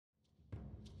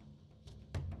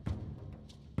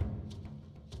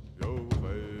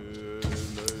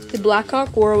The Black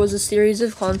Hawk War was a series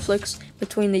of conflicts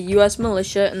between the U.S.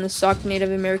 militia and the Sauk Native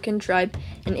American tribe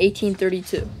in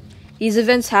 1832. These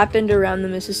events happened around the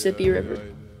Mississippi River.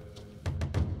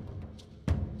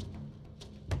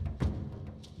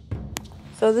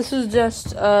 So this is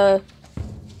just a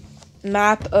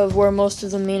map of where most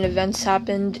of the main events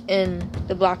happened in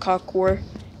the Black Hawk War.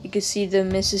 You can see the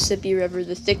Mississippi River,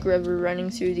 the thick river, running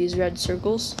through these red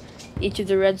circles. Each of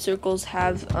the red circles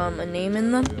have a name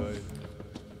in them,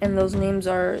 and those names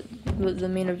are the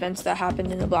main events that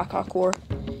happened in the Black Hawk War.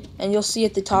 And you'll see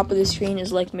at the top of the screen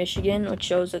is Lake Michigan, which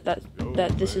shows that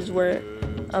this is where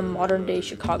modern-day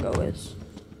Chicago is.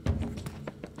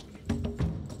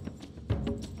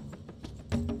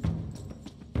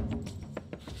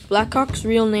 Black Hawk's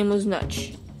real name was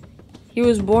Nutch. He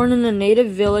was born in a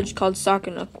native village called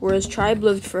Saukanook, where his tribe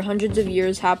lived for hundreds of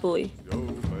years happily.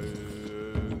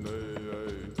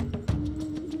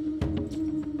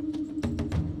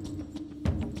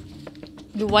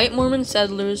 The white Mormon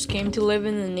settlers came to live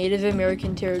in the Native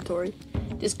American territory.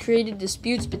 This created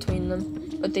disputes between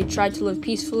them, but they tried to live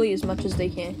peacefully as much as they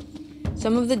can.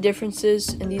 Some of the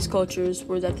differences in these cultures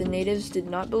were that the natives did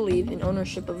not believe in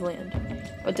ownership of land,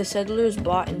 but the settlers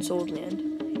bought and sold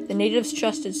land. The natives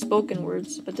trusted spoken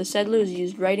words, but the settlers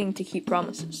used writing to keep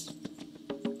promises.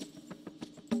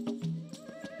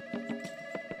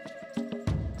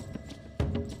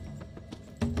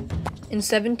 In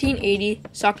 1780,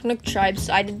 Saukanook tribe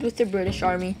sided with the British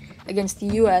Army against the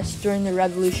U.S. during the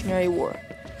Revolutionary War.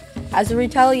 As a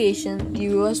retaliation, the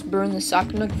U.S. burned the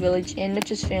Saukanook village, and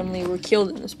Nutch's family were killed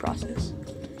in this process.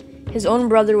 His own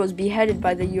brother was beheaded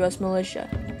by the U.S. militia.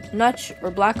 Nutch, or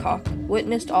Black Hawk,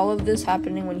 witnessed all of this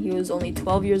happening when he was only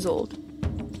 12 years old.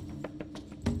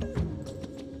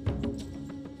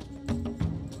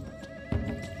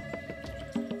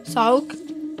 Sauk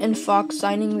and Fox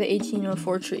signing the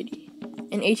 1804 treaty.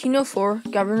 In 1804,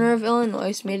 Governor of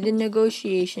Illinois made a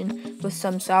negotiation with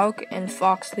some Sauk and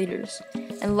Fox leaders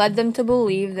and led them to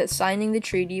believe that signing the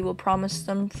treaty will promise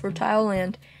them fertile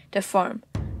land to farm.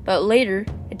 But later,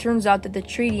 it turns out that the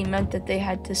treaty meant that they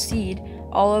had to cede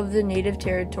all of the native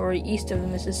territory east of the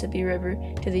Mississippi River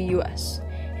to the U.S.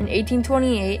 In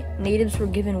 1828, natives were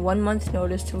given 1 month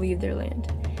notice to leave their land.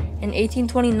 In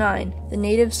 1829, the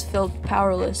natives felt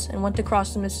powerless and went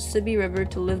across the Mississippi River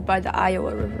to live by the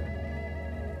Iowa River.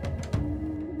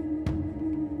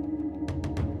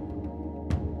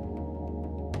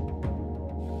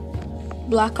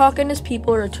 Black Hawk and his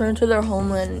people returned to their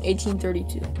homeland in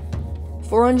 1832.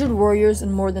 400 warriors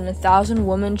and more than 1,000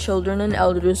 women, children, and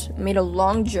elders made a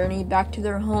long journey back to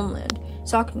their homeland,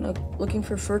 Saukanook, looking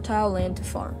for fertile land to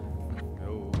farm.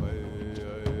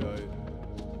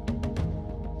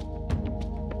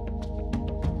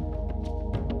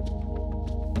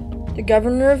 The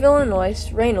governor of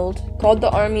Illinois, Reynold, called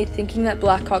the army thinking that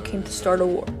Black Hawk came to start a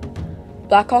war.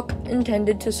 Black Hawk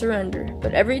intended to surrender,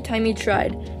 but every time he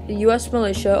tried, the U.S.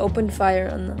 militia opened fire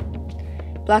on them.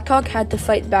 Black Hawk had to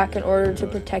fight back in order to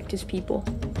protect his people.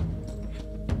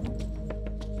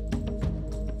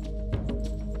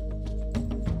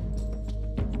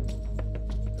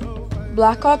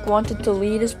 Black Hawk wanted to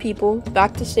lead his people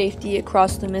back to safety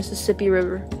across the Mississippi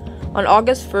River. On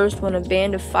August 1st, when a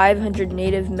band of 500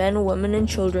 native men, women, and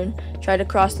children tried to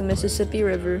cross the Mississippi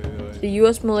River, the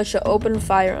U.S. militia opened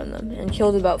fire on them and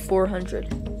killed about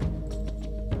 400.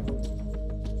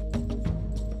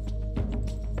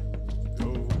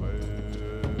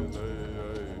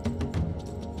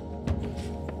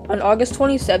 On August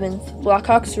 27th, Black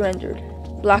Hawk surrendered.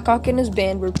 Black Hawk and his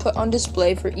band were put on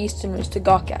display for Easterners to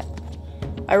gawk at.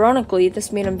 Ironically,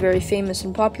 this made him very famous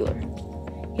and popular.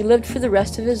 He lived for the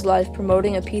rest of his life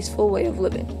promoting a peaceful way of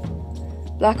living.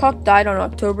 Black Hawk died on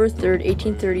October 3,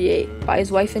 1838, by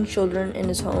his wife and children in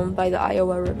his home by the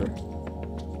Iowa River.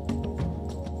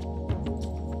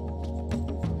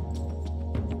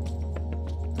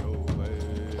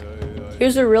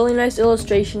 Here's a really nice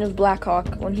illustration of Black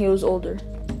Hawk when he was older.